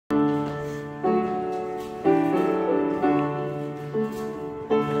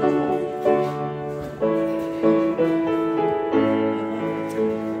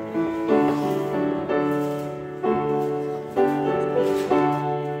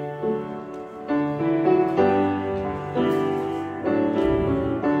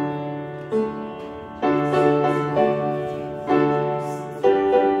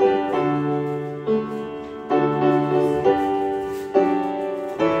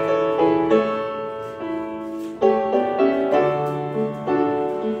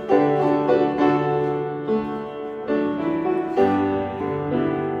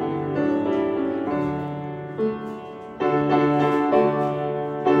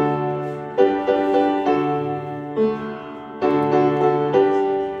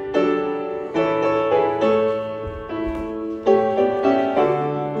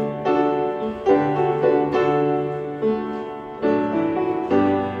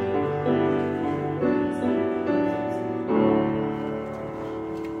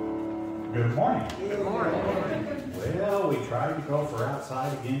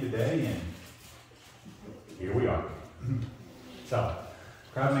outside again today, and here we are. So,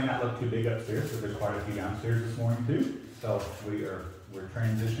 crowd may not look too big upstairs, but there's quite a few downstairs this morning too. So we're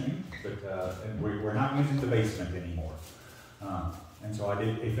transitioning, but and we're not using the basement anymore. And so I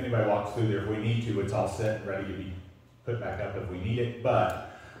did. If anybody walks through there, if we need to, it's all set and ready to be put back up if we need it.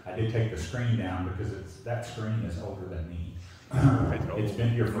 But I did take the screen down because that screen is older than me. It's been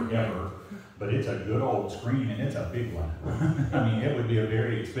here forever, but it's a good old screen and it's a big one. I mean, it would be a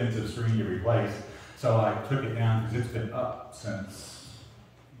very expensive screen to replace. So I took it down because it's been up since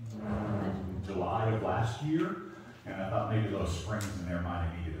July of last year, and I thought maybe those springs in there might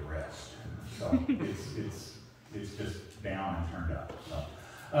have needed a rest. So it's just down and turned up. So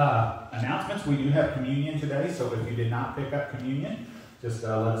announcements: we do have communion today. So if you did not pick up communion, just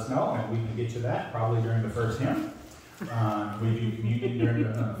let us know, and we can get you that probably during the first hymn. We do communion during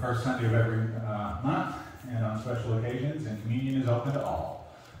the first Sunday of every month, and on special occasions, and communion is open to all.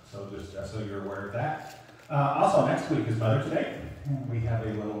 So just so you're aware of that. Also, next week is Mother's Day, and we have a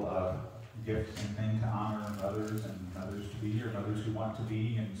little gift and thing to honor mothers and mothers to be, or mothers who want to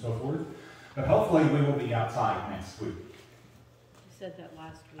be, and so forth. But hopefully we will be outside next week. You said that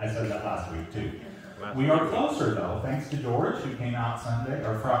last week. I said that last week too. We are closer though, thanks to George, who came out Sunday,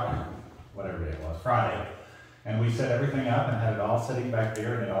 or Friday, whatever day it was, Friday. And we set everything up and had it all sitting back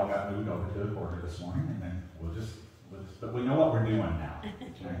there, and it all got moved over to the corner this morning, and then but we know what we're doing now.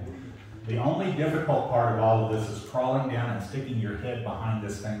 Right? The only difficult part of all of this is crawling down and sticking your head behind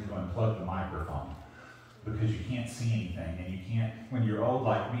this thing to unplug the microphone, because you can't see anything, and you can't, when you're old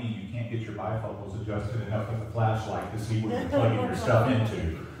like me, you can't get your bifocals adjusted enough with a flashlight to see what you're plugging your stuff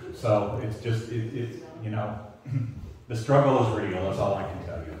into. So it's just, it's you know, the struggle is real, that's all I can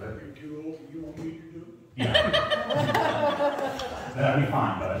tell you. But, you're too old, you want me to do it? Yeah. That'd be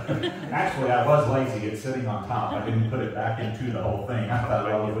fine, but actually I was lazy at sitting on top. I didn't put it back into the whole thing. I thought,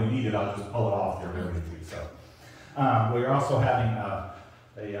 well, if we need it, I'll just pull it off there really easily. So we're also having a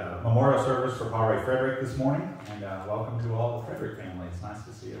memorial service for Paul Ray Frederick this morning, and welcome to all the Frederick family. It's nice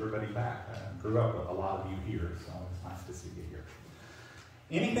to see everybody back. I grew up with a lot of you here, so it's nice to see you here.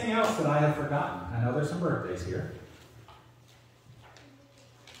 Anything else that I have forgotten? I know there's some birthdays here.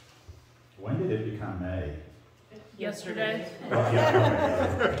 When did it become May? Yesterday. Well,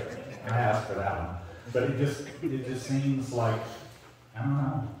 yeah, okay. I asked for that one. But it just seems like, I don't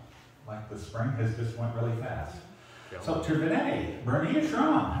know, like the spring has just went really fast. So today, Bernia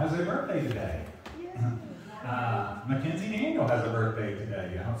Schramm has a birthday today. Mackenzie Daniel has a birthday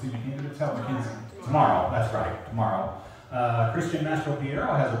today. I don't see Mackenzie to tell Mackenzie. Tomorrow, that's right, tomorrow. Christian Mastro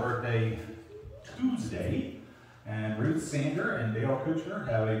Piero has a birthday Tuesday. And Ruth Sander and Dale Kuchner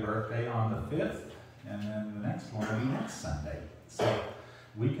have a birthday on the 5th. And then the next one will be next Sunday. So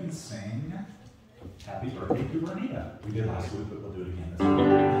we can sing Happy Birthday to Bernia. We did last week, but we'll do it again this week.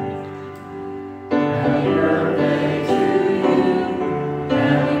 Happy birthday to you.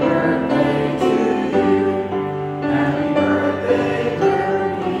 Happy birthday to you. Happy birthday,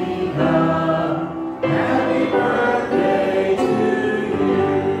 Bernia. Happy birthday to you.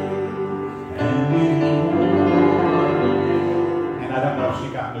 And many more. And I don't know if she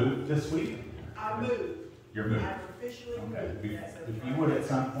got moved this week. I moved. You're moved. I've officially Okay. moved. Yes, If you would at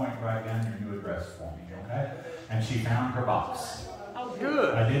some point write down your new address for me, okay? And she found her box. Oh,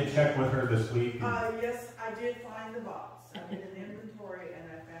 Good. I did check with her this week. Yes, I did find the box. I did an inventory and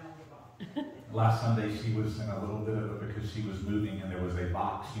I found the box. Last Sunday she was in a little bit of it because she was moving and there was a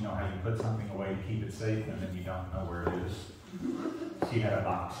box. You know how you put something away to keep it safe and then you don't know where it is? She had a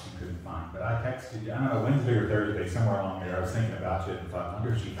box she couldn't find. But I texted you, I don't know, Wednesday or Thursday, somewhere along there, I was thinking about you and thought, I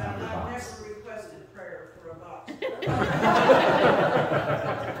wonder if she found her I've box. never requested prayer for a box.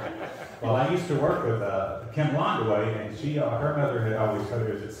 Well, I used to work with Kim Londaway, and she, her mother had always told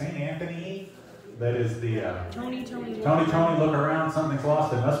her, is it St. Anthony? That is the Tony. Look around, something's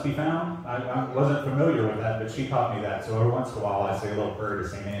lost, it must be found. I wasn't familiar with that, but she taught me that. So every once in a while I say a little prayer to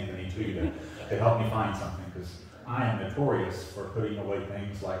St. Anthony too to help me find something, because I am notorious for putting away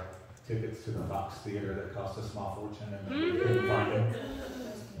things like tickets to the Fox Theater that cost a small fortune and we couldn't find them.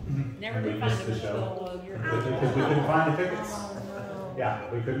 Never And we could find missed the them show. until Because we couldn't find the tickets.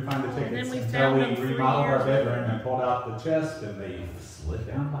 Yeah, we couldn't find the then tickets we until found we them 3 remodeled our years bedroom and pulled out the chest and they slid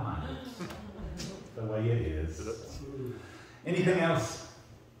down behind us. The way it is. Anything else?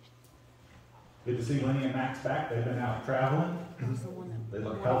 Good to see Lenny and Max back. They've been out traveling. They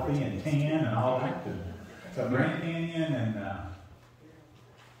look healthy and tan and all that. So Grand Canyon and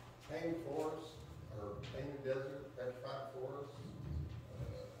Painted forest or painted desert, petrified forest.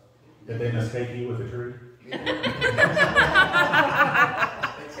 did they mistake you with a tree? They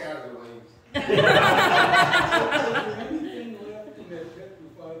counted the wings. Anything left in that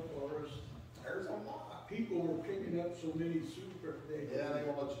so many super, Yeah, they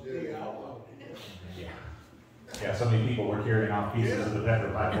won't let you do they it. outlaw it. Yeah, so many people were carrying off pieces of the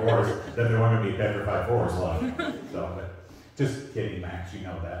petrified forest that there weren't going to be petrified forest left. So, but just kidding, Max, you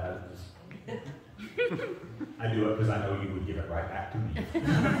know that. I do it because I know you would give it right back to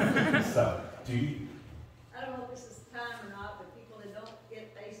me. So, do you? I don't know if this is the time or not, but people that don't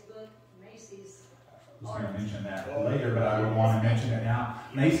get Facebook, Macy's. I was going to mention that later, but I would want to mention it now.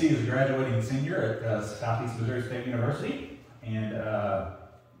 Macy is a graduating senior at Southeast Missouri State University, and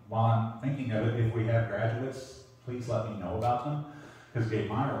while I'm thinking of it, if we have graduates, please let me know about them, because Gabe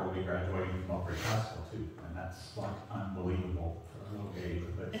Meyer will be graduating from Oak Ridge High School too, and that's like unbelievable for little Gabe,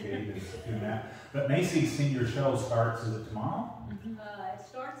 but Gabe is doing that. But Macy's senior show starts, is it tomorrow? It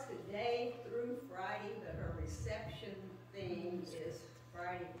starts today through Friday, but her reception thing is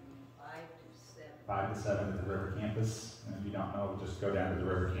Friday from 5 to 7. 5 to 7 at the River Campus, and if you don't know, just go down to the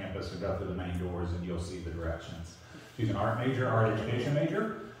River Campus and go through the main doors and you'll see the directions. She's an art major, art education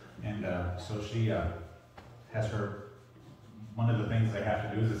major, and so she has her, one of the things they have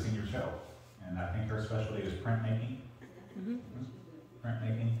to do is a senior show, and I think her specialty is printmaking.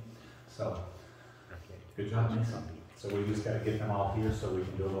 Printmaking, so good job, Mason. So we just got to get them all here so we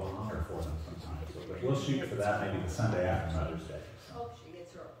can do a little honor for them sometime. So but we'll shoot for that maybe the Sunday after Mother's Day. So. Hope she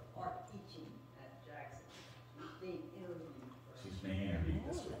gets her art teaching at Jackson. She's being interviewed. She's being interviewed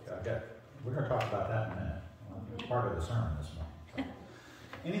this week. We're going to talk about that in a minute. It's part of the sermon this morning. So.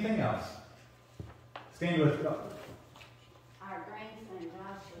 Anything else? Stand with God. Our grandson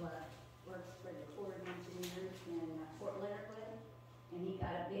Joshua works for the Corps of Engineers in Fort Leonard Wood, and he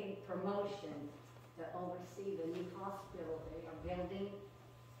got a big promotion to oversee the new hospital they are building.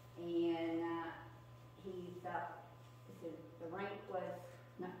 And he thought, the rank was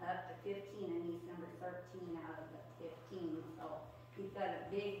up to 15, and he's number 13 out of the 15, so he's got a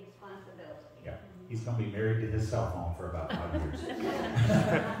big responsibility. Yeah, he's going to be married to his cell phone for about 5 years.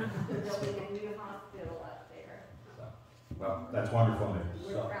 They're building a new hospital up there. So, well, that's wonderful news.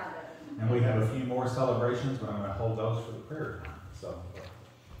 We're So, proud of him. and we have a few more celebrations, but I'm going to hold those for the prayer time. So,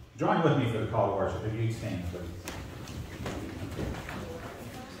 join with me for the call to worship. If you stand, please.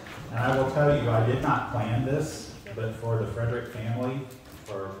 And I will tell you, I did not plan this, but for the Frederick family,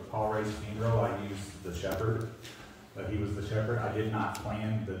 for Paul Ray's funeral, I used the shepherd. But he was the shepherd. I did not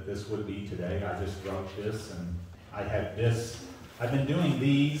plan that this would be today. I just wrote this, and I had this. I've been doing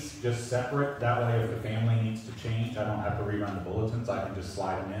these just separate. That way, if the family needs to change, I don't have to rerun the bulletins. I can just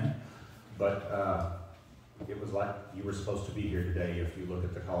slide them in. But it was like you were supposed to be here today if you look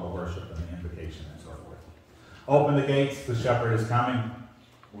at the call to worship and the invocation and so forth. Open the gates. The shepherd is coming.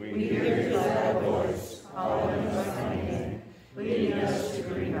 We hear his loud voice, calling us by name, leading us to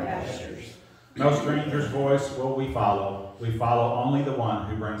green pastures. No stranger's voice will we follow. We follow only the one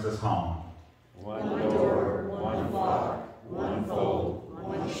who brings us home. One door, one flock, one fold,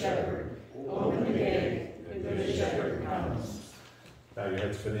 one shepherd. Open the gate, the good shepherd comes. Bow your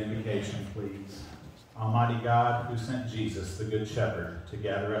heads for the invocation, please. Almighty God, who sent Jesus, the Good Shepherd, to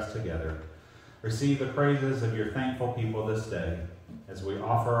gather us together, receive the praises of your thankful people this day, as we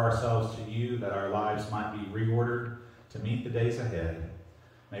offer ourselves to you that our lives might be reordered to meet the days ahead.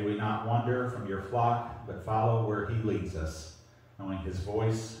 May we not wander from your flock, but follow where he leads us, knowing his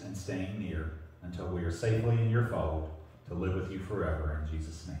voice and staying near, until we are safely in your fold, to live with you forever. In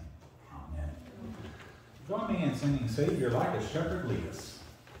Jesus' name, amen. Join me in singing Savior Like a Shepherd Lead Us.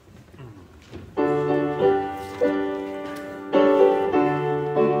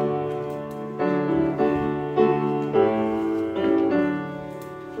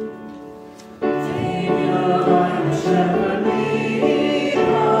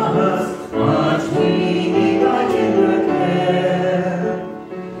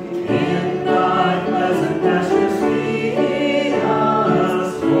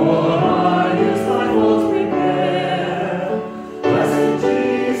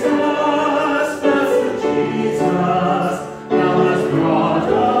 Jesus,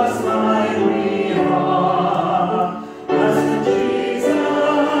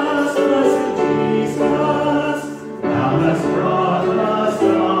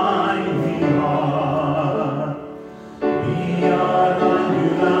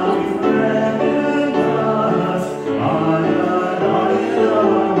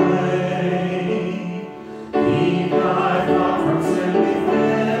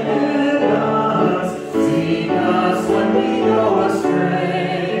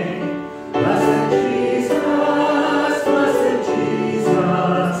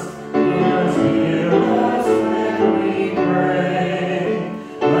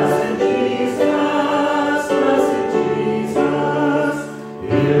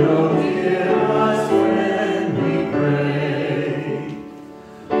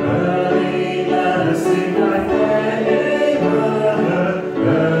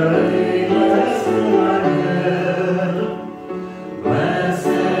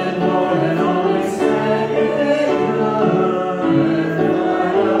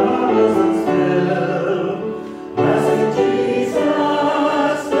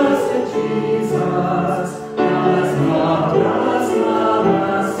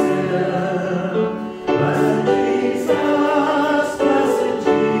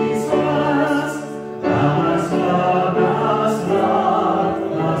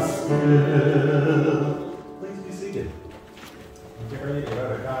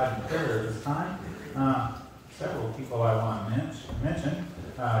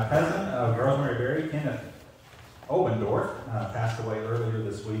 cousin of Rosemary Berry, Kenneth Obendorf, passed away earlier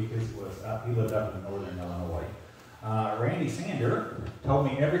this week. He lived up in northern Illinois. Randy Sander told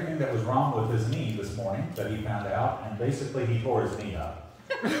me everything that was wrong with his knee this morning that he found out, and basically he tore his knee up.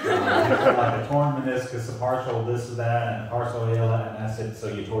 He had like a torn meniscus, a partial this or that, and a partial ALS, and I said, so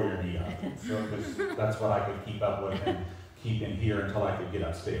you tore your knee up. So that's what I could keep up with and keep in here until I could get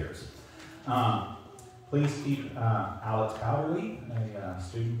upstairs. Please keep Alex Powderly, a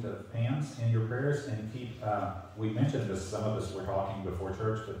student of Pam's, in your prayers, and keep, we mentioned this, some of us were talking before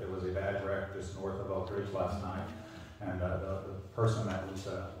church, but there was a bad wreck just north of Oak Ridge last night, and the person that was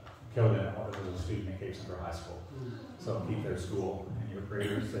killed in it was a student at Cape Center High School. So keep their school in your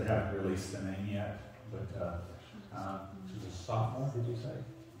prayers. They haven't released the name yet, but she's a sophomore, did you say?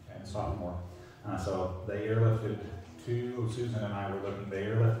 And sophomore. So they airlifted Susan and I were looking, they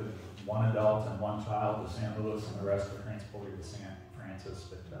airlifted one adult and one child to St. Louis, and the rest were transported to St. Francis,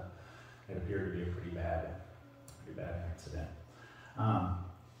 but it appeared to be a pretty bad accident.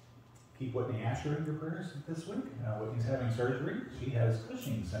 Keep Whitney Asher in your prayers this week. Whitney's having surgery. She has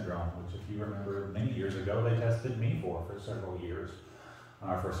Cushing syndrome, which if you remember many years ago, they tested me for several years,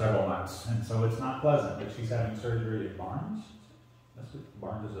 for several months. And so it's not pleasant, but she's having surgery at Barnes.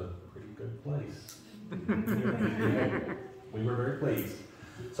 Barnes is a pretty good place. We were very pleased.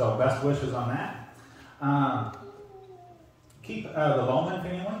 So best wishes on that. Keep the Lohman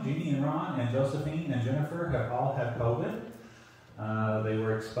family, Jeannie and Ron and Josephine and Jennifer have all had COVID. They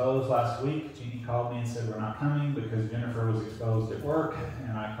were exposed last week. Jeannie called me and said we're not coming because Jennifer was exposed at work,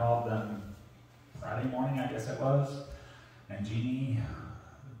 and I called them Friday morning, I guess it was, and Jeannie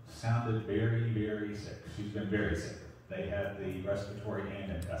sounded very, very sick. She's been very sick. They had the respiratory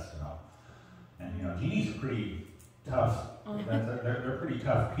and intestinal. And you know, Jeannie's pretty tough. They're pretty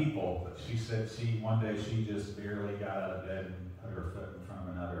tough people, but she said one day she just barely got out of bed and put her foot in front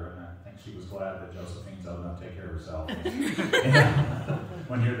of another, and I think she was glad that Josephine's old enough to take care of herself.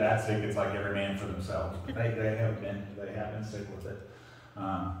 When you're that sick, it's like every man for themselves. They have been sick with it.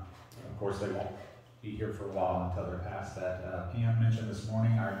 Of course, they won't be here for a while until they're past that. Pam mentioned this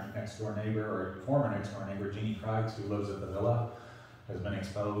morning our next door neighbor, or former next door neighbor, Jeannie Craigs, who lives at the villa, has been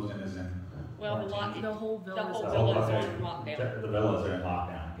exposed and is in quarantine. The whole villa is on lockdown. The villas are in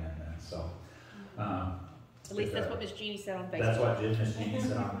lockdown again then, so. At least that's what Miss Jeannie said on Facebook. That's what Miss Jeannie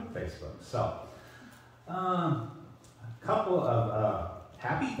said on Facebook. So, a couple of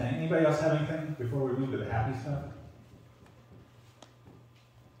happy things. Anybody else have anything before we move to the happy stuff?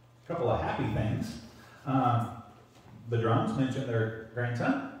 A couple of happy things. The Drums mentioned their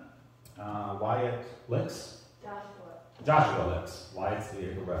grandson, Wyatt Licks. Joshua Licks. Wyatt's the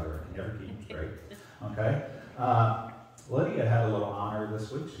younger brother. You never keep him straight. Okay. Lydia had a little honor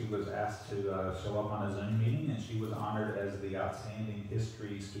this week. She was asked to show up on a Zoom meeting, and she was honored as the outstanding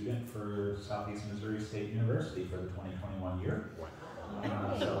history student for Southeast Missouri State University for the 2021 year.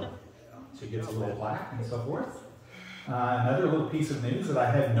 So she gets a little plaque and so forth. Another little piece of news that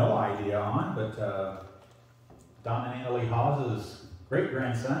I had no idea on, but Don and Annalie Hawes'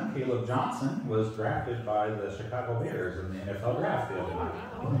 great-grandson, Caleb Johnson, was drafted by the Chicago Bears in the NFL draft the other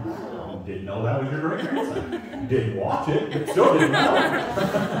night. Didn't know that was your great-grandson. Didn't watch it, but still didn't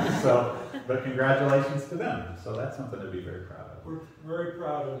know. But congratulations to them. So that's something to be very proud of. We're very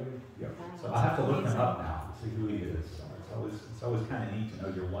proud of you. Yep. So I have to look him up now to see who he is. So it's always kind of neat to know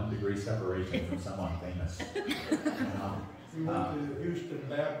you're 1 degree separation from someone famous. You went to Houston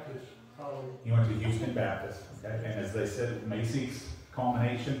Baptist College. He went to Houston Baptist. Okay, and as they said, Macy's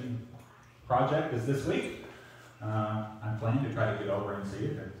culmination project is this week. I'm planning to try to get over and see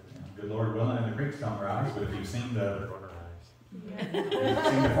it. Good Lord willing, and the creeks don't rise. But if you've seen the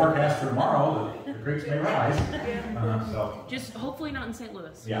forecast for tomorrow, the creeks may rise. So Just hopefully not in St.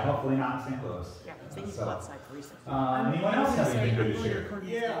 Louis. yeah, hopefully not in St. Louis. Yeah, So, St. outside for recent. anyone else have anything good to share?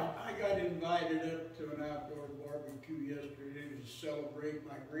 Yeah, I got invited up to an outdoor barbecue yesterday to celebrate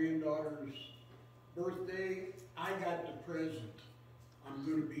my granddaughter's birthday. I got the present. I'm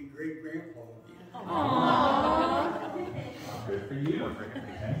going to be great-grandpa again. Good for you.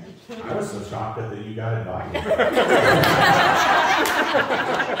 Okay. I was so shocked that you got invited.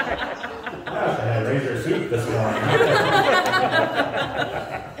 I had razor soup this morning.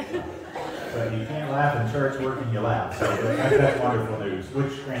 But you can't laugh in church working, you laugh. So that's wonderful news.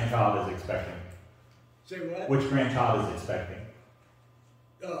 Which grandchild is expecting? Say what? Which grandchild is expecting?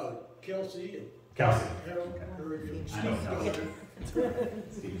 Kelsey and Kelsey. Harold. I know Kelsey.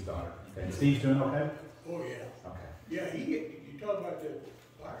 Steve's daughter. Okay. And Steve's doing okay? Oh, yeah. Okay. Yeah, you talk about the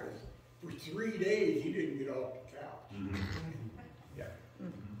virus. For 3 days, he didn't get off the couch. Mm-hmm. Yeah.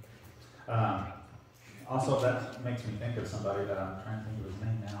 Also, that makes me think of somebody that I'm trying to think of his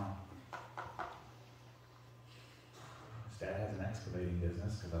name now. His dad has an excavating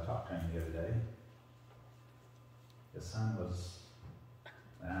business because I talked to him the other day. His son was,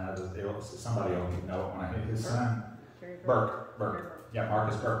 somebody will know it when I hit his son. Burke. Yeah,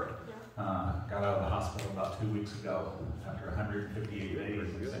 Marcus Burke. Got out of the hospital about 2 weeks ago after 158 days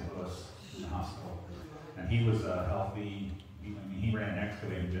in St. Louis in the hospital. And he was a healthy, he ran an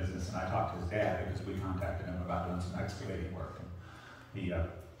excavating business, and I talked to his dad because we contacted him about doing some excavating work. And he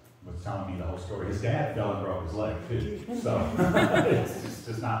was telling me the whole story. His dad fell and broke his leg too. So it's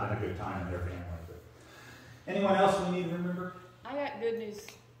just not been a good time in their family. But anyone else we need to remember? I got good news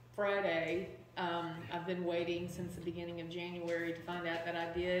Friday. I've been waiting since the beginning of January to find out that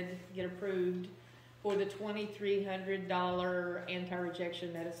I did get approved for the $2,300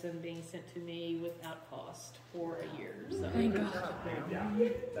 anti-rejection medicine being sent to me without cost for a year. So Yeah,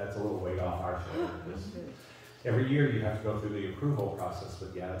 that's a little weight off our shoulders. Every year you have to go through the approval process,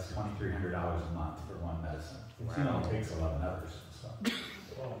 but yeah, it's $2,300 a month for one medicine. It only takes 11 others. So.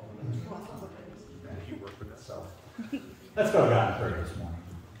 You work with yourself. Let's go to God in prayer this morning.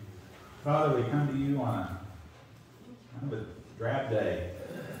 Father, we come to you on a drab day,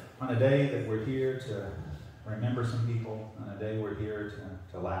 on a day that we're here to remember some people, on a day we're here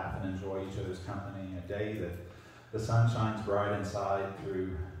to laugh and enjoy each other's company, a day that the sun shines bright inside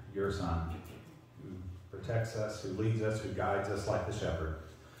through your Son, who protects us, who leads us, who guides us like the shepherd,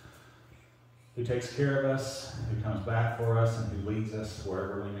 who takes care of us, who comes back for us, and who leads us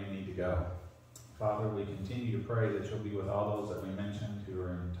wherever we may need to go. Father, we continue to pray that you'll be with all those that we mentioned who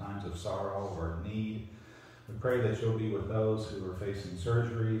are in times of sorrow or need. We pray that you'll be with those who are facing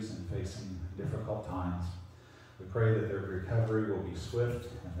surgeries and facing difficult times. We pray that their recovery will be swift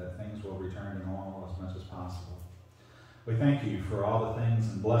and that things will return to normal as much as possible. We thank you for all the things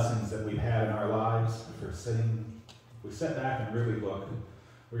and blessings that we've had in our lives. We sit back and really look.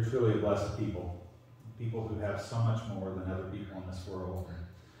 We're truly a blessed people who have so much more than other people in this world.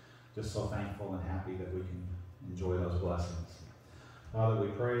 Just so thankful and happy that we can enjoy those blessings. Father, we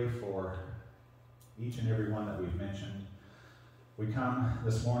pray for each and every one that we've mentioned. We come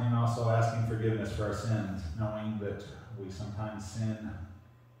this morning also asking forgiveness for our sins, knowing that we sometimes sin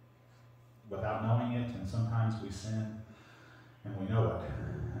without knowing it, and sometimes we sin and we know it.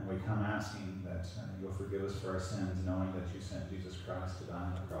 And we come asking that you'll forgive us for our sins, knowing that you sent Jesus Christ to die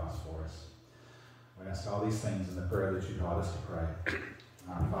on the cross for us. We ask all these things in the prayer that you taught us to pray.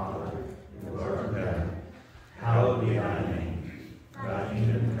 Our Father, who art in heaven, hallowed be thy name. Thy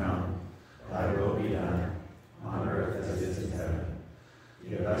kingdom come, thy will be done, on earth as it is in heaven.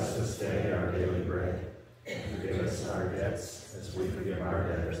 Give us this day our daily bread, and forgive us our debts as we forgive our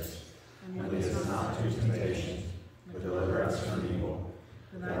debtors. And lead us not into temptation, but deliver us from evil.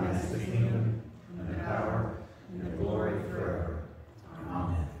 For thine is the kingdom, and the power, and the glory forever.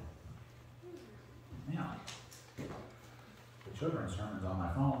 Amen. Now, the children's sermon's on my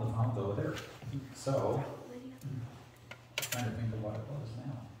phone. The phone's over there. So, I'm trying to think of what it was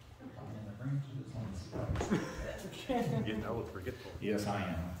now. I'm in the branches. Let's see. Getting old, forgetful. Yes, I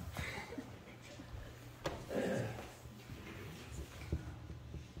am.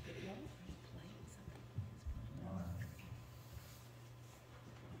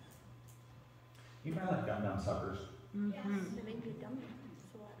 You probably like Dum Dum suckers. Yes, they make you dumb.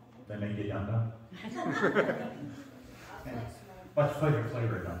 They make you Dum Dum. What's favorite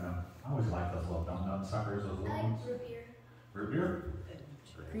flavor of Dum Dum? I always like those little Dum Dum suckers, those little ones. Root beer. Root beer?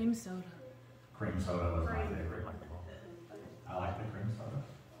 Cream soda. Cream soda was my favorite. I like the cream soda.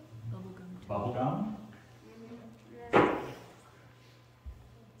 Bubblegum. Bubble gum?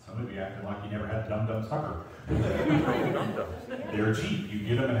 Some of you acting like you never had Dum Dum sucker. They're cheap. You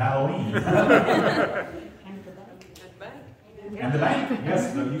get them at Halloween. And the bank.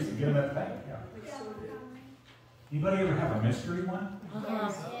 Yes, they used to get them at the bank. Yeah. Anybody ever have a mystery one?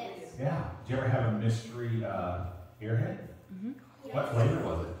 Yeah. Did you ever have a mystery airhead? What flavor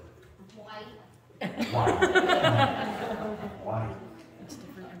was it? White. White. It's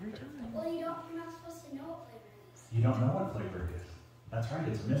different every time. Well, you're not supposed to know what flavor it is. You don't know what flavor it is. That's right,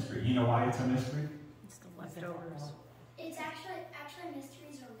 it's a mystery. You know why it's a mystery? It's the leftovers. It's actually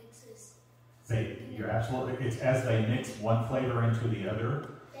mysteries or mixes. You're absolutely, it's as they mix one flavor into the other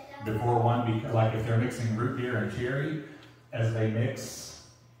before one, like if they're mixing root beer and cherry, as they mix,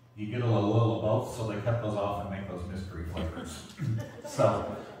 you get a little of both, so they cut those off and make those mystery flavors.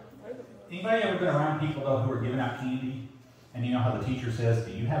 So, anybody ever been around people though who are giving out candy? And you know how the teacher says,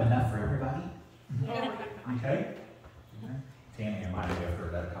 do you have enough for everybody? Okay? Tammy and I have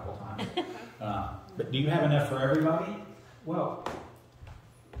heard that a couple times. But do you have enough for everybody? Well,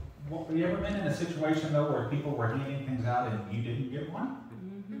 Well, have you ever been in a situation, though, where people were handing things out and you didn't get one?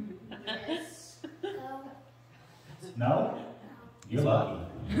 Yes. No. No? You're lucky.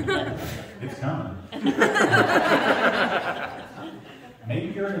 It's coming.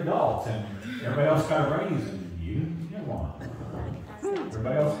 Maybe you're an adult and everybody else got a raise and you didn't get one.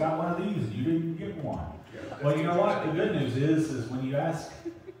 Everybody else got one of these and you didn't get one. Well, you know what? The good news is when you ask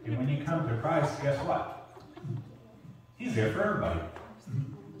and when you come to Christ, guess what? He's there for everybody.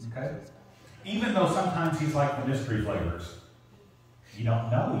 Okay? Even though sometimes he's like the mystery flavors. You don't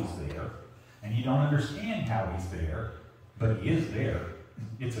know he's there, and you don't understand how he's there, but he is there.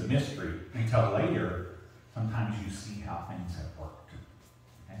 It's a mystery until later, sometimes you see how things have worked.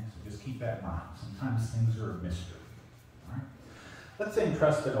 Okay? So just keep that in mind. Sometimes things are a mystery. All right? Let's sing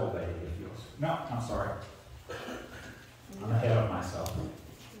Trusted Old Lady if you will. No, I'm sorry. I'm ahead of myself.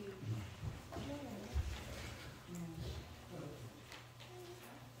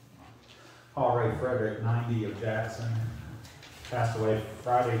 Paul Ray Frederick, 90 of Jackson, passed away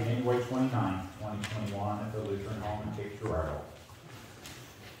Friday, January 29, 2021 at the Lutheran Home in Cape Girardeau.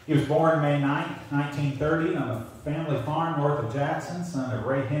 He was born May 9, 1930 on a family farm north of Jackson, son of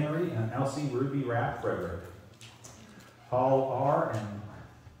Ray Henry and Elsie Ruby Rapp Frederick. Paul R. and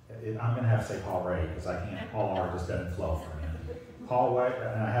I'm going to have to say Paul Ray because I can't. Paul R. just doesn't flow from him. Paul Ray,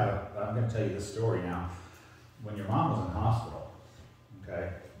 and I'm going to tell you this story now. When your mom was in the hospital, okay,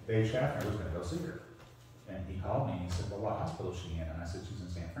 Dave Schaffner was going to go see her. And he called me and he said, well, what hospital is she in? And I said, she's in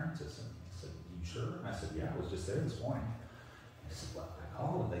St. Francis. And he said, you sure? And I said, yeah, I was just there this morning. He said, well, I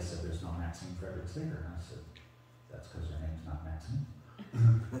called and they said there's no Maxine Fredericks there. And I said, that's because her name's not Maxine. He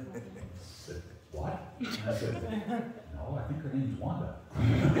said, what? And I said, no, I think her name's Wanda. I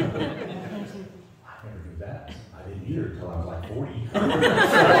never knew that. I didn't either until I was like 40.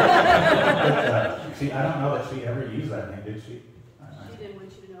 See, I don't know that she ever used that name, did she? She did when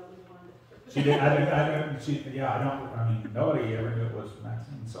she didn't know it was Wanda. She did. Nobody ever knew it was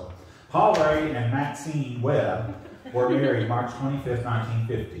Maxine. So, Paul Ray and Maxine Webb were married March 25th,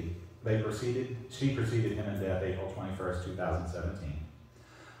 1950. She preceded him in death April 21st, 2017.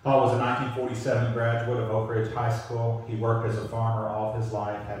 Paul was a 1947 graduate of Oak Ridge High School. He worked as a farmer all his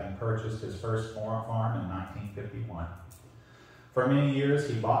life, having purchased his first farm in 1951. For many years,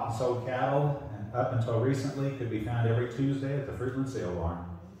 he bought and sold cattle, and up until recently, could be found every Tuesday at the Fruitland Sale Barn.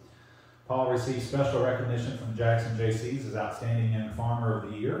 Paul received special recognition from Jackson JCs as Outstanding Young Farmer of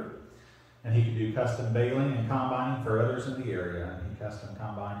the Year, and he could do custom baling and combining for others in the area, and he custom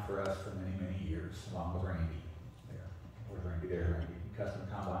combined for us for many, many years, along with Randy. Where's Randy? There, Randy. He custom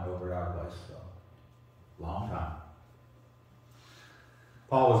combined over at our place, so long time.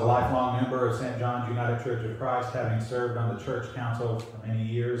 Paul was a lifelong member of St. John's United Church of Christ, having served on the church council for many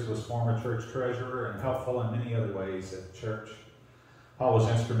years, was former church treasurer, and helpful in many other ways at the church. Paul was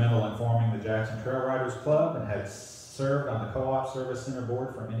instrumental in forming the Jackson Trail Riders Club and had served on the Co-op Service Center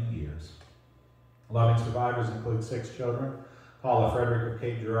Board for many years. Loving survivors include 6 children: Paula Frederick of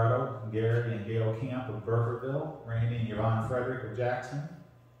Cape Girardeau, Gary and Gail Camp of Burfordville, Randy and Yvonne Frederick of Jackson,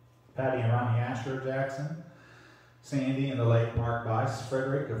 Patty and Ronnie Asher of Jackson, Sandy and the late Mark Bice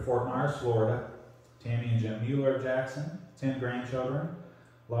Frederick of Fort Myers, Florida, Tammy and Jim Mueller of Jackson, 10 grandchildren: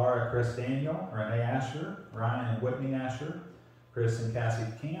 Laura and Chris Daniel, Renee Asher, Ryan and Whitney Asher, Chris and Cassie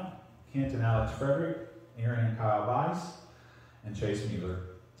Camp, Kent and Alex Frederick, Aaron and Kyle Bice, and Chase Mueller.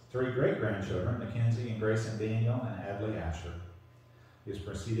 3 great-grandchildren: Mackenzie and Grayson Daniel and Adley Asher. He was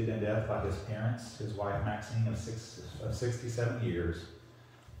preceded in death by his parents, his wife Maxine of 67 years,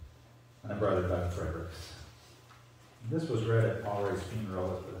 and a brother, Doug Fredericks. This was read at Paul Ray's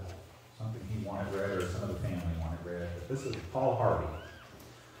funeral, something he wanted read or some of the family wanted read. But this is Paul Harvey.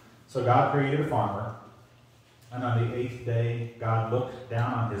 So God created a farmer, and on the 8th day, God looked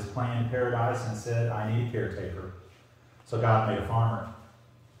down on his planned paradise and said, I need a caretaker. So God made a farmer.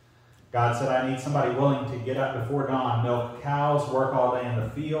 God said, I need somebody willing to get up before dawn, milk cows, work all day in the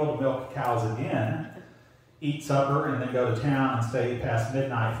field, milk cows again, eat supper, and then go to town and stay past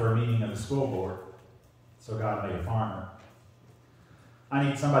midnight for a meeting of the school board. So God made a farmer. I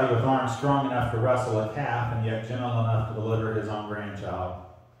need somebody with arms strong enough to wrestle a calf and yet gentle enough to deliver his own grandchild.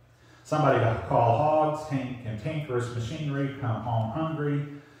 Somebody to call hogs, cantankerous machinery, come home hungry,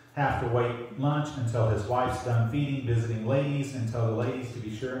 have to wait lunch until his wife's done feeding, visiting ladies, and tell the ladies to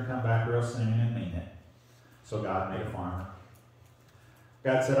be sure and come back real soon and mean it. So God made a farmer.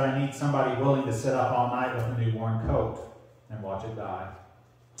 God said, I need somebody willing to sit up all night with a newborn coat and watch it die.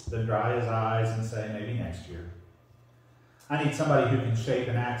 Then dry his eyes and say, maybe next year. I need somebody who can shape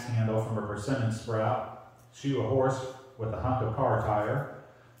an axe handle from a persimmon sprout, shoe a horse with a hunk of car tire,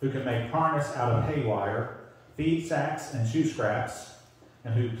 who can make harness out of hay wire, feed sacks and shoe scraps,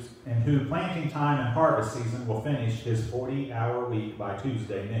 and who planting time and harvest season will finish his 40-hour week by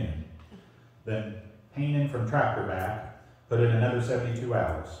Tuesday noon. Then Hanan from Tractor Back put in another 72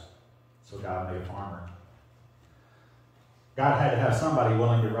 hours. So God made a farmer. God had to have somebody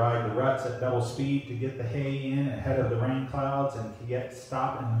willing to ride the ruts at double speed to get the hay in ahead of the rain clouds and yet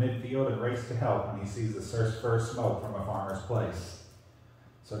stop in the midfield and race to help when he sees the first smoke from a farmer's place.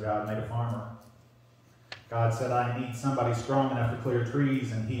 So God made a farmer. God said, I need somebody strong enough to clear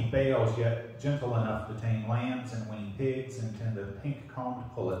trees and heat bales, yet gentle enough to tame lambs and wean pigs and tend the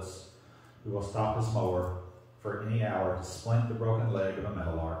pink-combed pullets who will stop his mower for any hour to splint the broken leg of a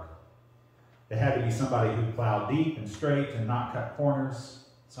meadowlark. It had to be somebody who plowed deep and straight and not cut corners,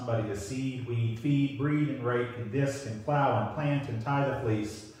 somebody to seed, weed, feed, breed, and rake, and disc, and plow, and plant, and tie the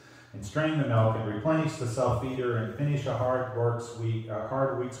fleece, and strain the milk, and replenish the self-feeder, and finish a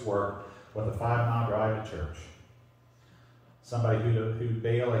hard week's work with a 5-mile drive to church. Somebody who'd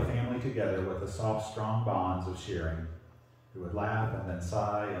bail a family together with the soft, strong bonds of sharing, who would laugh and then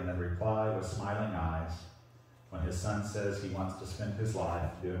sigh and then reply with smiling eyes when his son says he wants to spend his life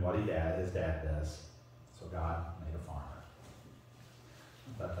doing what his dad does. So God made a farmer.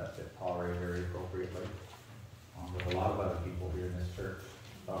 I thought that fit Paul Ray very appropriately, along with a lot of other people here in this church.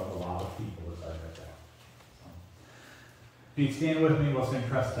 I thought of a lot of people as I read that. So, if you'd stand with me, we'll sing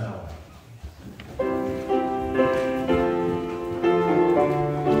Trust and Obey.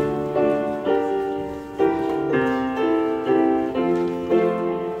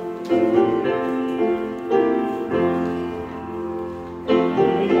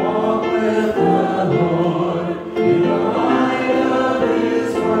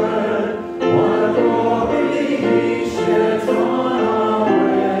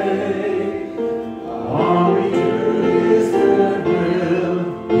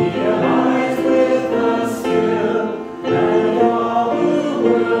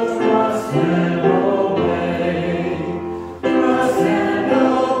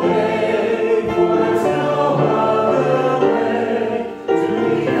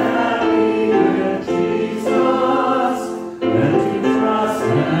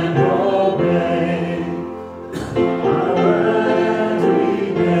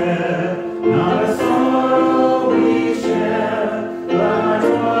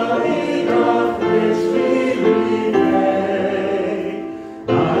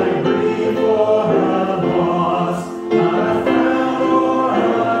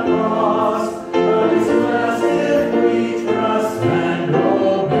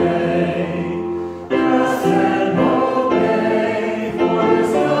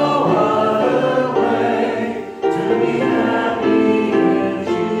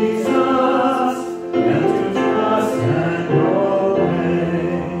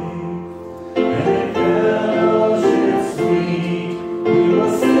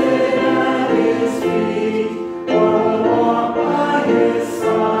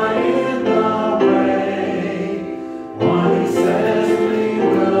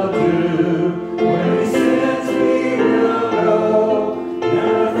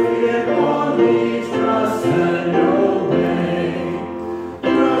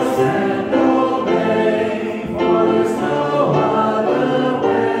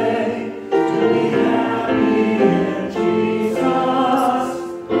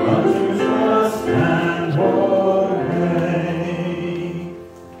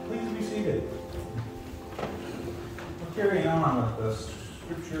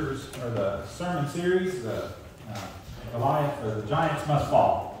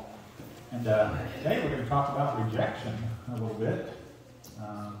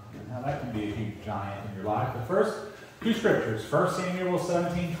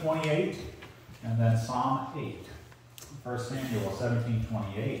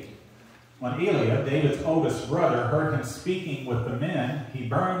 When Eliab, David's oldest brother, heard him speaking with the men, he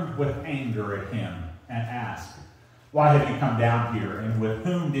burned with anger at him and asked, "Why have you come down here, and with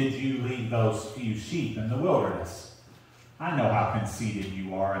whom did you leave those few sheep in the wilderness? I know how conceited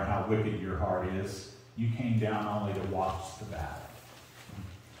you are and how wicked your heart is. You came down only to watch the battle."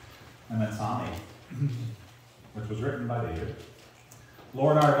 And then Psalm 8, which was written by David.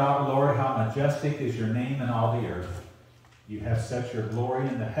 Lord our God, Lord, how majestic is your name in all the earth. You have set your glory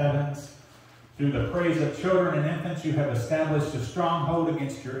in the heavens. Through the praise of children and infants, you have established a stronghold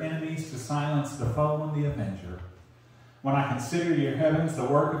against your enemies to silence the foe and the avenger. When I consider your heavens, the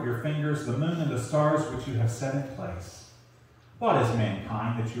work of your fingers, the moon and the stars which you have set in place. What is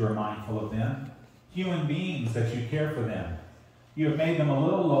mankind that you are mindful of them? Human beings that you care for them. You have made them a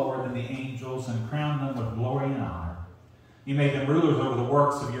little lower than the angels and crowned them with glory and honor. You made them rulers over the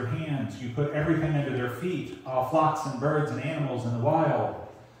works of your hands. You put everything under their feet, all flocks and birds and animals in the wild,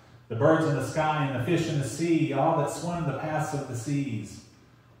 the birds in the sky and the fish in the sea, all that swim the paths of the seas.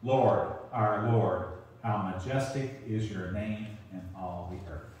 Lord, our Lord, how majestic is your name in all the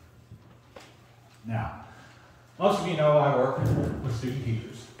earth. Now, most of you know I work with student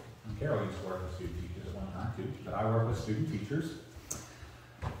teachers. And Carol used to work with student teachers at one time too, but I work with student teachers.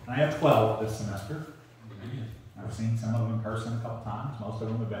 And I have 12 this semester. I've seen some of them in person a couple times. Most of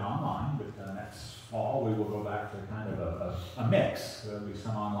them have been online, but next fall we will go back to kind of a mix. There'll be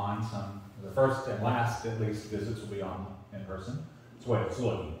some online, some, the first and last at least visits will be on in person. That's the way it's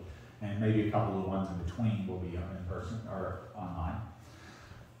looking. And maybe a couple of the ones in between will be in person or online.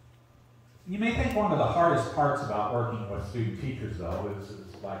 You may think one of the hardest parts about working with student teachers, though, is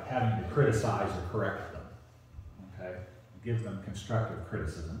like having to criticize or correct them. Okay? Give them constructive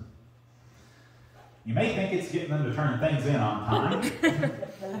criticism. You may think it's getting them to turn things in on time.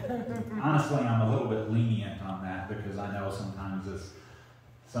 Honestly, I'm a little bit lenient on that because I know sometimes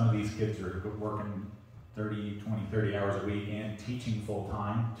some of these kids are working 30 hours a week and teaching full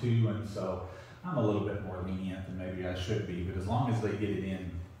time too, and so I'm a little bit more lenient than maybe I should be, but as long as they get it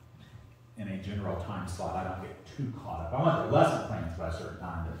in a general time slot, I don't get too caught up. I want their lesson plans by a certain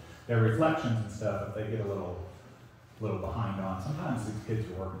time, but their reflections and stuff, if they get a little behind on, sometimes these kids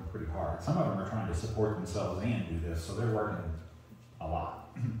are working pretty hard. Some of them are trying to support themselves and do this, so they're working a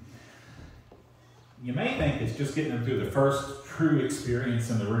lot. You may think it's just getting them through the first true experience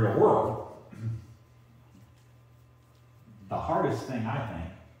in the real world. The hardest thing, I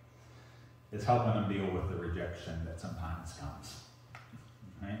think, is helping them deal with the rejection that sometimes comes.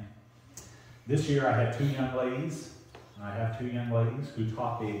 Okay? This year I had 2 young ladies, and I have 2 young ladies who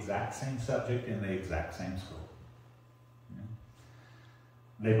taught the exact same subject in the exact same school.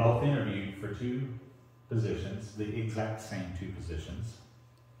 They both interviewed for 2 positions, the exact same 2 positions.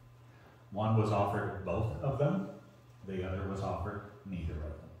 One was offered both of them, the other was offered neither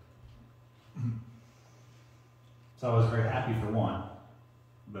of them. So I was very happy for one,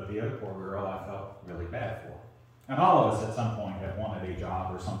 but the other poor girl I felt really bad for. And all of us at some point have wanted a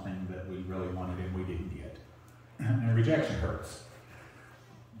job or something that we really wanted and we didn't get. And rejection hurts.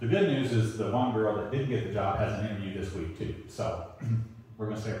 The good news is the one girl that didn't get the job has an interview this week too. So we're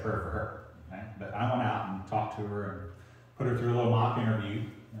going to say a prayer for her. Okay? But I went out and talked to her and put her through a little mock interview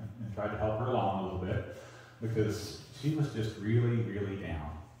and tried to help her along a little bit because she was just really, really down.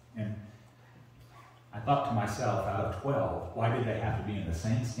 And I thought to myself, out of 12, why did they have to be in the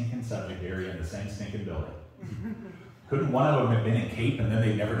same stinking subject area in the same stinking building? Couldn't one of them have been in Cape and then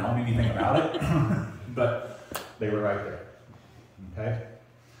they'd never known anything about it? But they were right there. Okay?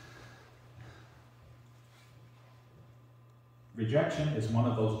 Rejection is one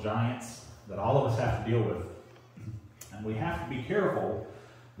of those giants that all of us have to deal with. And we have to be careful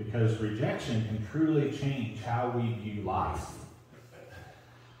because rejection can truly change how we view life.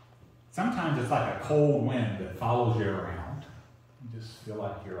 Sometimes it's like a cold wind that follows you around. You just feel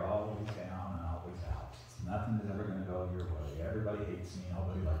like you're always down and always out. Nothing is ever going to go your way. Everybody hates me.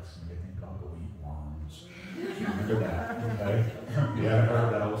 Nobody likes me. They think I'll go eat worms. Remember that, okay? You haven't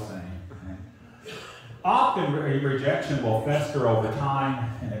heard that old saying. Often rejection will fester over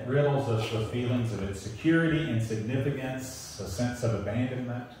time, and it riddles us with feelings of insecurity, insignificance, a sense of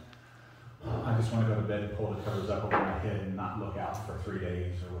abandonment. I just want to go to bed and pull the covers up over my head and not look out for 3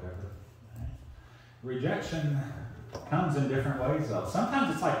 days or whatever. Rejection comes in different ways, though.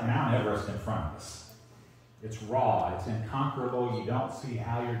 Sometimes it's like Mount Everest in front of us. It's raw, it's inconquerable, you don't see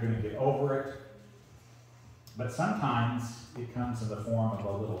how you're going to get over it. But sometimes it comes in the form of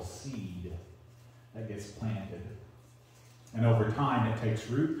a little seed that gets planted. And over time it takes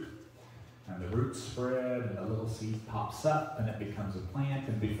root, and the roots spread, and the little seed pops up, and it becomes a plant,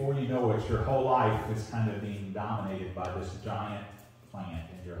 and before you know it, your whole life is kind of being dominated by this giant plant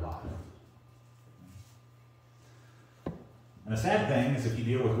in your life. And the sad thing is if you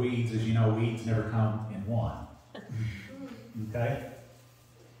deal with weeds, as you know, weeds never come in one. Okay?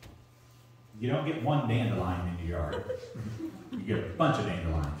 You don't get one dandelion in your yard. You get a bunch of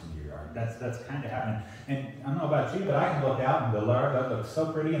dandelions in your yard. That's kind of happening. And I don't know about you, but I can look out and the yard that looks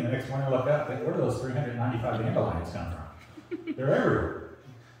so pretty, and the next morning I look out and think, where do those 395 dandelions come from? They're everywhere.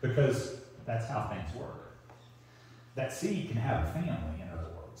 Because that's how things work. That seed can have a family, in other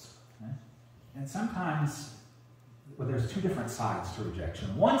words. Okay? And sometimes, well, there's 2 different sides to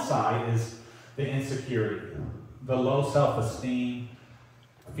rejection. One side is the insecurity, the low self-esteem,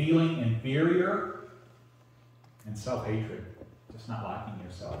 feeling inferior, and self-hatred, just not liking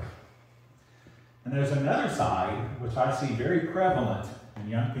yourself. And there's another side, which I see very prevalent in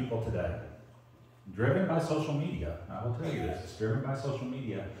young people today, Driven by social media. I will tell you this. It's driven by social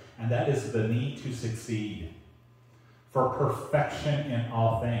media. And that is the need to succeed. For perfection in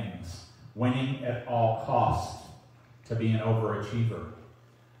all things. Winning at all costs. To be an overachiever.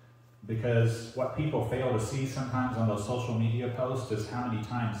 Because what people fail to see sometimes on those social media posts is how many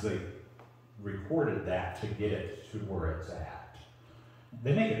times they recorded that to get it to where it's at.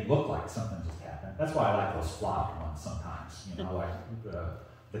 They make it look like something just happened. That's why I like those floppy ones sometimes. You know, like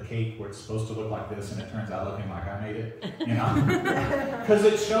the cake where it's supposed to look like this and it turns out looking like I made it. You know, because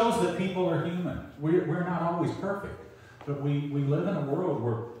it shows that people are human. We're not always perfect, but we live in a world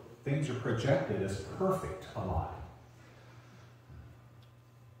where things are projected as perfect a lot.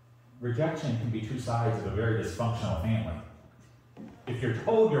 Rejection can be two sides of a very dysfunctional family. If you're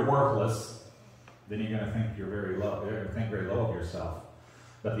told you're worthless, then you're going to think you're very low. You're going to think very low of yourself.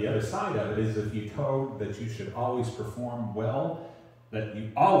 But the other side of it is if you're told that you should always perform well, that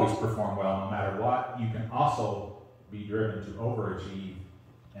you always perform well no matter what, you can also be driven to overachieve,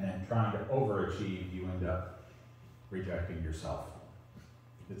 and in trying to overachieve, you end up rejecting yourself.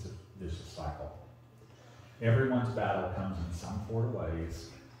 It's a vicious cycle. Everyone's battle comes in some four ways.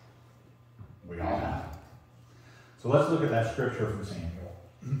 We all have. So let's look at that scripture from Samuel.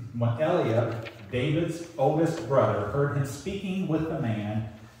 When Eliab, David's oldest brother, heard him speaking with the man,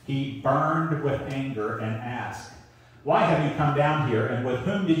 he burned with anger and asked, "Why have you come down here, and with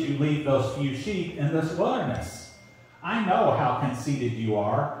whom did you leave those few sheep in this wilderness? I know how conceited you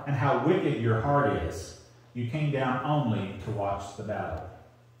are and how wicked your heart is. You came down only to watch the battle."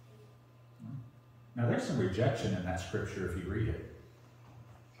 Now there's some rejection in that scripture if you read it.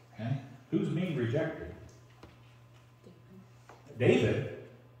 Okay? Who's being rejected? David,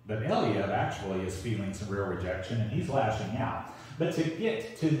 but Eliab actually is feeling some real rejection, and he's lashing out. But to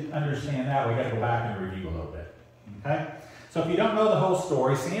get to understand that, we've got to go back and review a little bit. Okay? So if you don't know the whole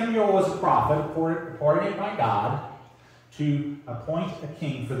story, Samuel was a prophet appointed by God to appoint a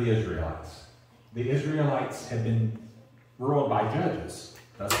king for the Israelites. The Israelites had been ruled by judges.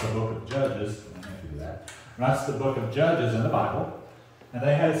 That's the book of Judges. I'm going to do that. That's the book of Judges in the Bible. And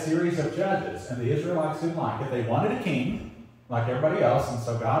they had a series of judges, and the Israelites didn't like it. They wanted a king, like everybody else, and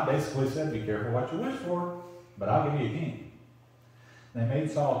so God basically said, be careful what you wish for, but I'll give you a king. They made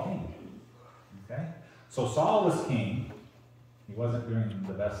Saul king. Okay? So Saul was king. He wasn't doing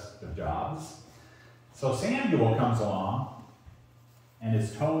the best of jobs. So Samuel comes along and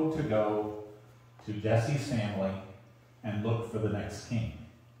is told to go to Jesse's family and look for the next king.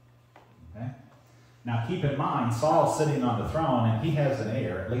 Okay? Now keep in mind, Saul's sitting on the throne, and he has an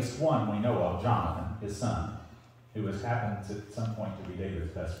heir, at least one we know of, Jonathan, his son, who has happened at some point to be David's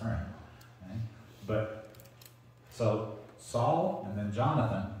best friend. Okay? But, so Saul and then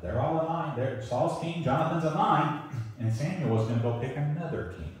Jonathan, they're all in line. Saul's king, Jonathan's in line, and Samuel is going to go pick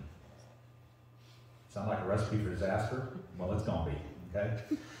another king. Sound like a recipe for disaster? Well, it's going to be, okay?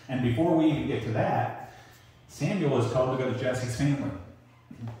 And before we even get to that, Samuel is told to go to Jesse's family.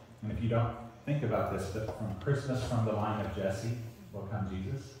 And if you don't think about this, but from Christmas, from the line of Jesse, will come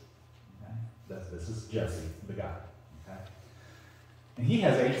Jesus. Okay? This is Jesse, the guy. Okay? And he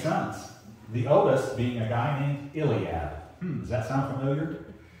has 8 sons. The oldest being a guy named Eliab. Does that sound familiar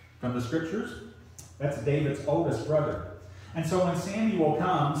from the scriptures? That's David's oldest brother. And so when Samuel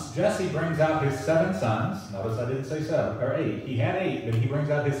comes, Jesse brings out his 7 sons. Notice I didn't say 7, or 8. He had 8, but he brings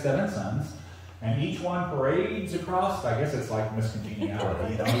out his 7 sons. And each one parades across, I guess it's like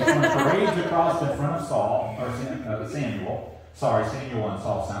miscongeniality, you know, each one parades across in front of Saul, or Samuel. Sorry, Samuel and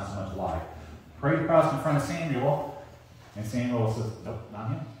Saul sound so much alike. Parade across in front of Samuel, and Samuel says, nope, not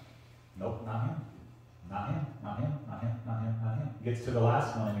him. Nope, not him. Not him, not him, not him, not him, not him. Gets to the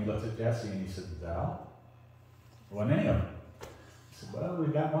last one, and he looks at Jesse, and he says, is that all? Well, many of them. He said, well,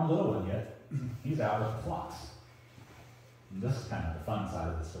 we've got one little one yet. He's out with the flocks. And this is kind of the fun side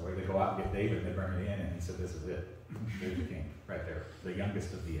of the story. They go out and get David, and they bring it in, and he said, this is it. There's your king, right there. The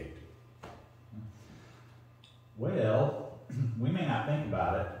youngest of the 8. Well, we may not think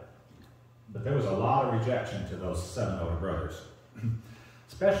about it, but there was a lot of rejection to those 7 older brothers.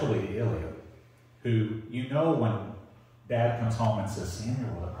 Especially to Eliab, who, you know, when Dad comes home and says,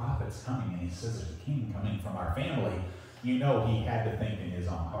 Samuel, the prophet's coming, and he says there's a king coming from our family, you know he had to think in his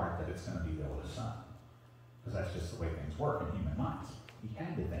own heart that it's going to be the oldest son. Because that's just the way things work in human minds. He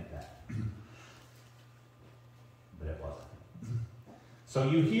had to think that. But it wasn't. So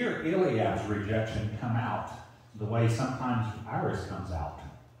you hear Eliab's rejection come out the way sometimes ours comes out.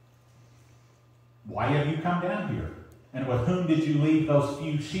 Why have you come down here? And with whom did you leave those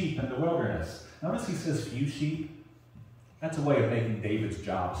few sheep in the wilderness? Notice he says few sheep. That's a way of making David's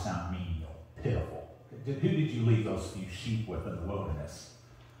job sound menial, pitiful. Who did you leave those few sheep with in the wilderness?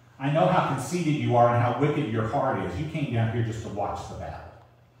 I know how conceited you are and how wicked your heart is. You came down here just to watch the battle.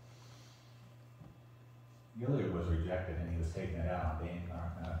 Gilead was rejected, and he was taking it out on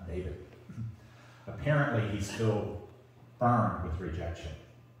David. Apparently, he's still burned with rejection.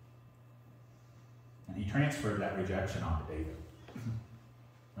 And he transferred that rejection onto David.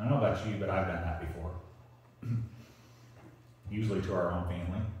 I don't know about you, but I've done that before. Usually to our own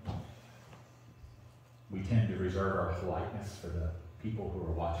family. We tend to reserve our politeness for the people who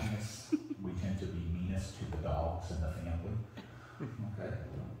are watching us. We tend to be meanest to the dogs in the family. Okay?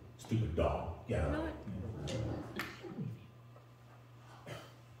 Stupid dog. Yeah.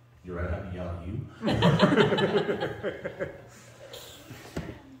 You're right, I can yell at you.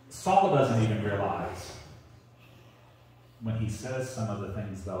 Saul doesn't even realize when he says some of the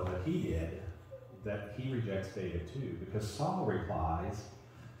things, though, that he did, that he rejects David too. Because Saul replies,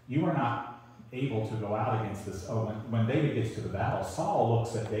 you are not able to go out against this. Oh, when David gets to the battle, Saul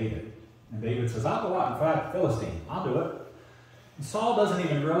looks at David. And David says, I'll go out and fight the Philistine. I'll do it. And Saul doesn't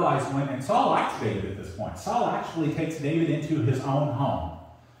even realize when, and Saul likes David at this point. Saul actually takes David into his own home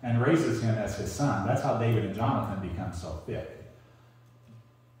and raises him as his son. That's how David and Jonathan become so thick.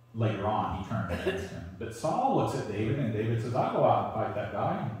 Later on, he turned against him. But Saul looks at David, and David says, I'll go out and fight that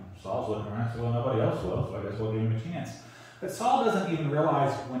guy. And Saul's looking around and says, well, nobody else will, so I guess we'll give him a chance. But Saul doesn't even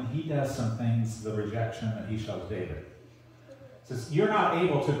realize when he does some things, the rejection that he shows David. He says, you're not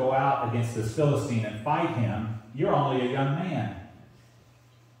able to go out against this Philistine and fight him. You're only a young man.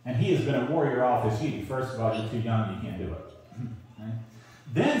 And he has been a warrior all his youth. First of all, you're too young, you can't do it. Okay?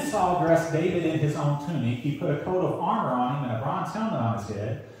 Then Saul dressed David in his own tunic. He put a coat of armor on him and a bronze helmet on his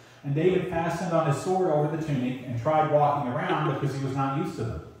head. And David fastened on his sword over the tunic and tried walking around because he was not used to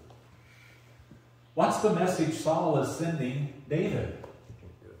them. What's the message Saul is sending David?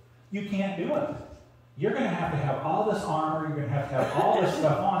 You can't do it. You're going to have all this armor. You're going to have all this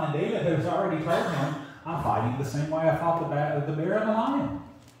stuff on. And David has already told him, I'm fighting the same way I fought the bear and the lion.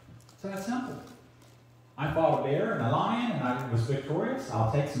 It's that simple. I fought a bear and a lion and I was victorious.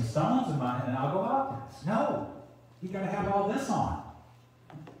 I'll take some stones and I'll go out there. No. You've got to have all this on.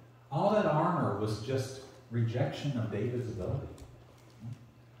 All that armor was just rejection of David's ability.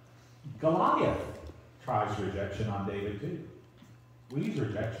 Goliath tries rejection on David too. We use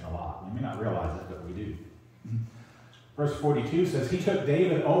rejection a lot. We may not realize it, but we do. Verse 42 says, he looked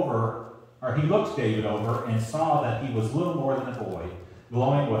David over and saw that he was little more than a boy,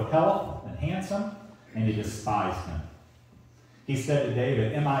 glowing with health and handsome, and he despised him. He said to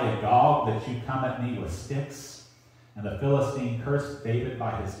David, am I a dog that you come at me with sticks? And the Philistine cursed David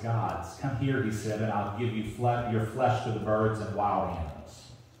by his gods. Come here, he said, and I'll give you your flesh to the birds and wild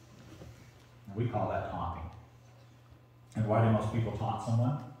animals. And we call that taunting. And why do most people taunt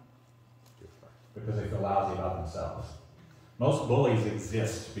someone? Because they feel lousy about themselves. Most bullies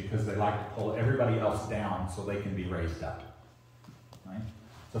exist because they like to pull everybody else down so they can be raised up. Right?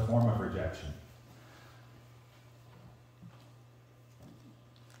 It's a form of rejection.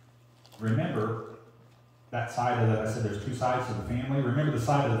 Remember, that side of I said there's two sides to the family. Remember the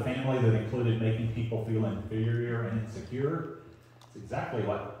side of the family that included making people feel inferior and insecure? It's exactly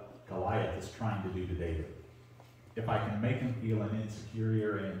what Goliath is trying to do to David. If I can make him feel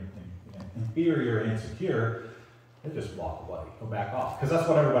inferior and insecure, he'll just walk away, go back off. Because that's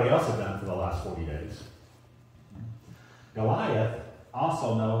what everybody else has done for the last 40 days. Goliath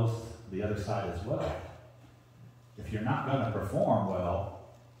also knows the other side as well. If you're not going to perform well,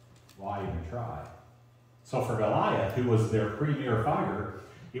 why even try? So for Goliath, who was their premier fighter,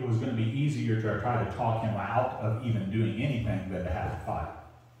 it was going to be easier to try to talk him out of even doing anything than to have to fight.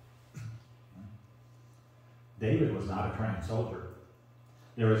 David was not a trained soldier.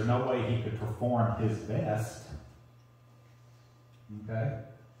 There was no way he could perform his best. Okay?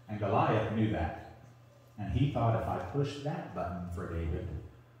 And Goliath knew that. And he thought, if I push that button for David,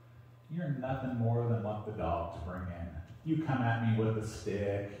 you're nothing more than what the dogs bring in. You come at me with a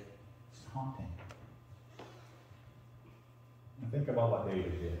stick. It's taunting. And think about what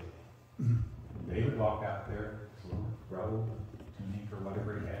David did. David walked out there, his little robe, tunic, or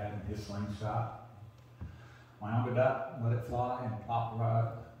whatever he had, in his slingshot, wound it up, let it fly, and popped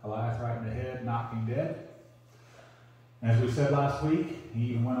Goliath right in the head, knocked him dead. And as we said last week, he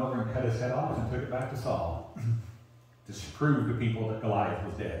even went over and cut his head off and took it back to Saul to prove to people that Goliath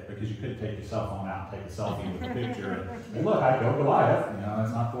was dead, because you couldn't take your cell phone out and take a selfie with the picture and, hey, look, I killed Goliath. You know,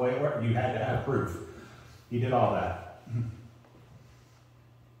 that's not the way it worked. You had to have proof. He did all that.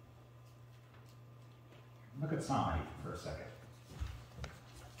 Look at Psalm 8 for a second.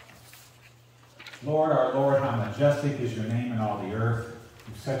 Lord, our Lord, how majestic is your name in all the earth.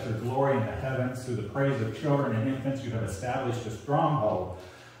 You've set your glory in the heavens. Through the praise of children and infants, you have established a stronghold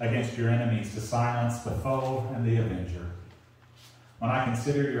against your enemies, to silence the foe and the avenger. When I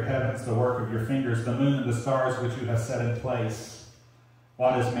consider your heavens, the work of your fingers, the moon and the stars which you have set in place,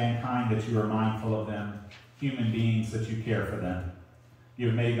 what is mankind that you are mindful of them, human beings that you care for them? You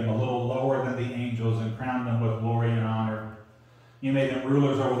have made them a little lower than the angels and crowned them with glory and honor. You made them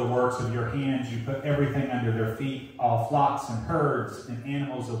rulers over the works of your hands. You put everything under their feet, all flocks and herds and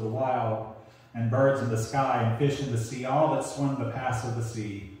animals of the wild, and birds in the sky and fish in the sea, all that swim the paths of the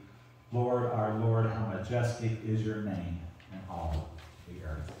sea. Lord, our Lord, how majestic is your name in all the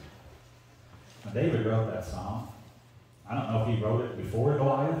earth. Now, David wrote that song. I don't know if he wrote it before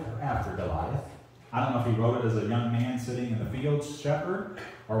Goliath or after Goliath. I don't know if he wrote it as a young man sitting in the fields, shepherd,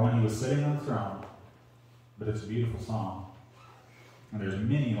 or when he was sitting on the throne. But it's a beautiful song. And there's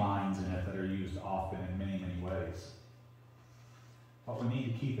many lines in it that are used often in many, many ways. What we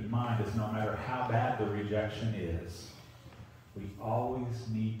need to keep in mind is no matter how bad the rejection is, we always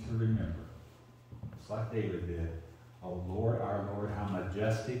need to remember, just like David did, "O Lord, our Lord, how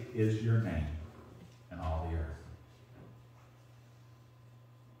majestic is your name in all the earth."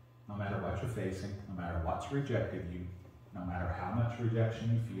 No matter what you're facing, no matter what's rejected you, no matter how much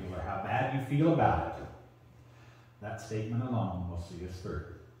rejection you feel or how bad you feel about it, that statement alone will see us through.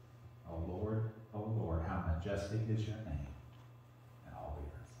 O Lord, how majestic is your name in all the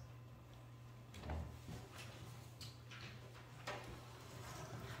earth.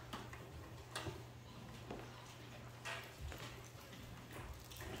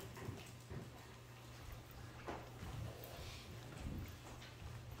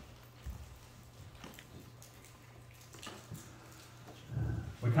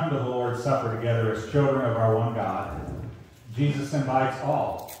 We come to the Lord's Supper together as children of our one God. Jesus invites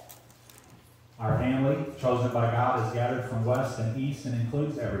all. Our family, chosen by God, is gathered from west and east and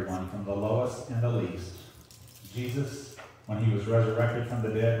includes everyone, from the lowest and the least. Jesus, when he was resurrected from the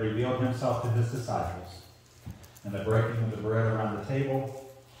dead, revealed himself to his disciples. In the breaking of the bread around the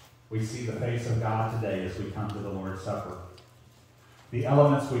table, we see the face of God today as we come to the Lord's Supper. The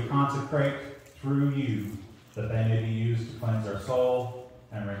elements we consecrate through you, that they may be used to cleanse our soul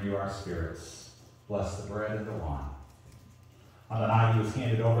and renew our spirits. Bless the bread and the wine. On the night he was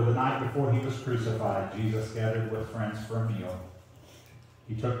handed over, the night before he was crucified, Jesus gathered with friends for a meal.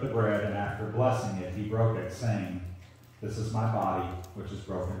 He took the bread, and after blessing it, he broke it, saying, "This is my body, which is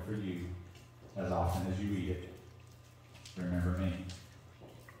broken for you. As often as you eat it, remember me."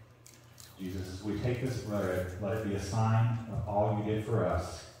 Jesus, as we take this bread, let it be a sign of all you did for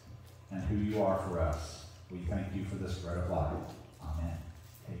us and who you are for us. We thank you for this bread of life. Amen.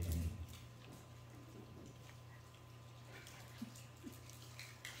 Take and eat.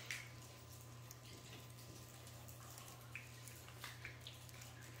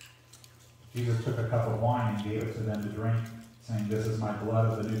 Jesus took a cup of wine and gave it to them to drink, saying, "This is my blood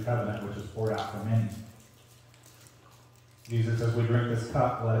of the new covenant, which is poured out for many." Jesus, as we drink this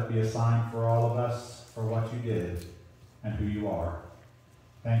cup, let it be a sign for all of us for what you did and who you are.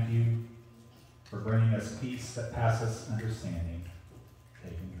 Thank you for bringing us peace that passes understanding.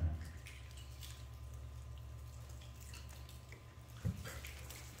 Take and drink.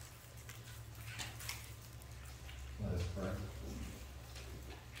 Let us pray.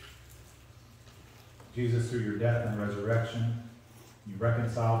 Jesus, through your death and resurrection, you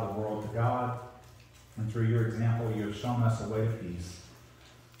reconciled the world to God, and through your example, you have shown us a way to peace.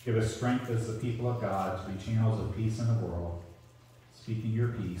 Give us strength as the people of God to be channels of peace in the world, speaking your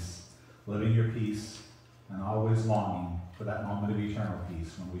peace, living your peace, and always longing for that moment of eternal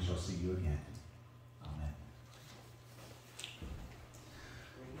peace when we shall see you again. Amen.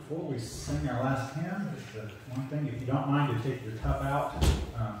 Before we sing our last hymn, just one thing, if you don't mind to take your cup out,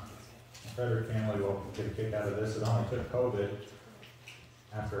 the Frederick family will get a kick out of this. It only took COVID.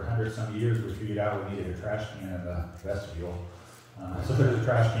 After 100-some years, we figured out we needed a trash can in the vestibule. So there's a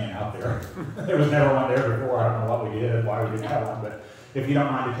trash can out there. There was never one there before. I don't know what we did, why we didn't have one, but if you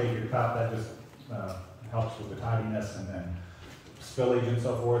don't mind to take your cup, that just helps with the tidiness and then spillage and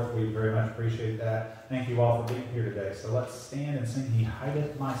so forth. We very much appreciate that. Thank you all for being here today. So let's stand and sing "He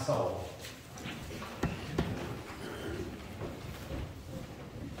Hideth My Soul."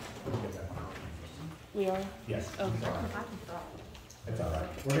 We are? Yes. Oh. It's all right. It's all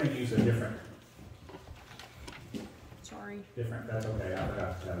right. We're going to use a different, Sorry, that's okay. I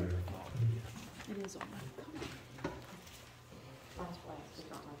forgot to tell you. it is on my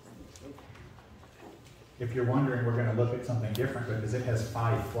If you're wondering, we're going to look at something different because it has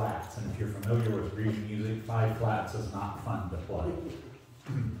 5 flats. And if you're familiar with reading music, 5 flats is not fun to play.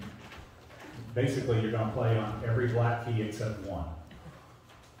 Basically, you're going to play on every black key except one.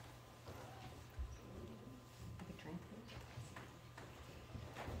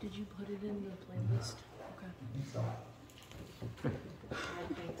 Did you put it in the playlist? Okay. So,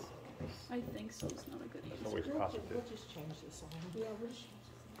 I think so. It's not a good answer. Always positive. We'll just change this one. Yeah, we'll just change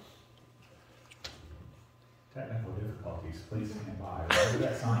technical difficulties, please stand by. Remember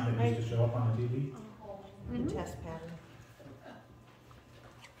that sign that used to show up on the TV? The test pattern.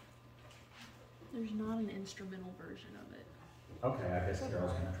 There's not an instrumental version of it. Okay, I guess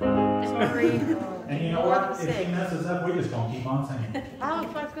Carol's gonna try. Sorry. And you know what? If she messes up, we just gonna keep on singing. I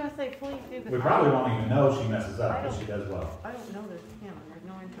was gonna say, please do the. We probably won't even know she messes up, but she does well. I don't know this hymn, there's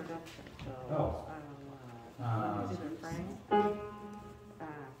no introduction, so. Oh. I don't know. Is it Frank?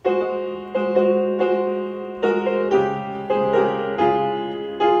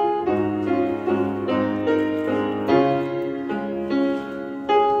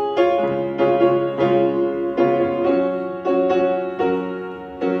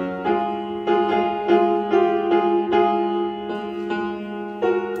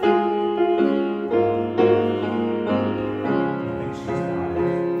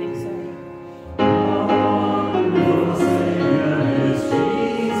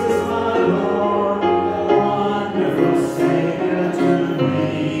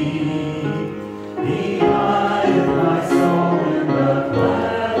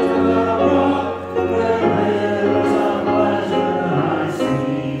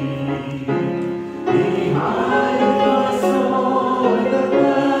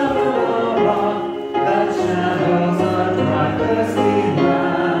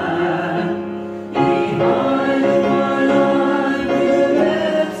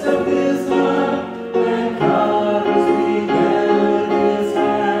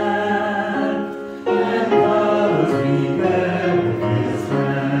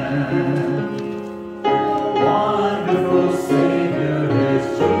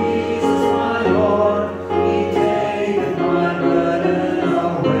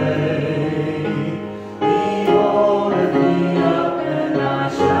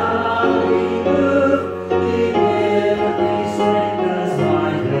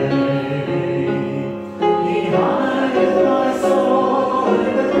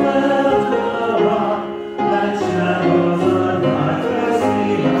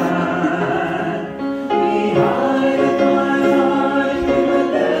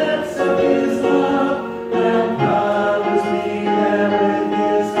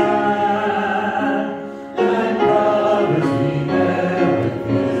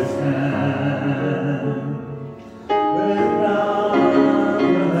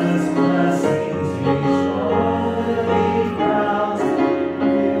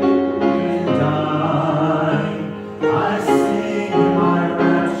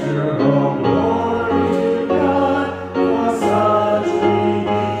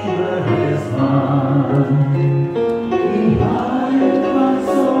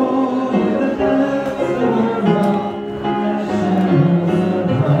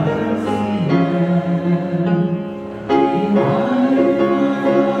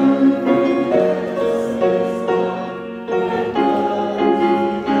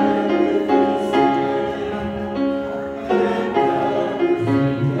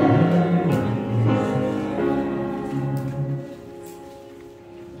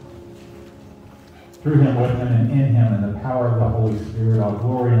 Through him, with him, and in him, and the power of the Holy Spirit, all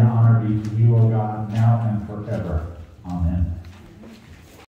glory and honor be to you, O God, now and forever. Amen.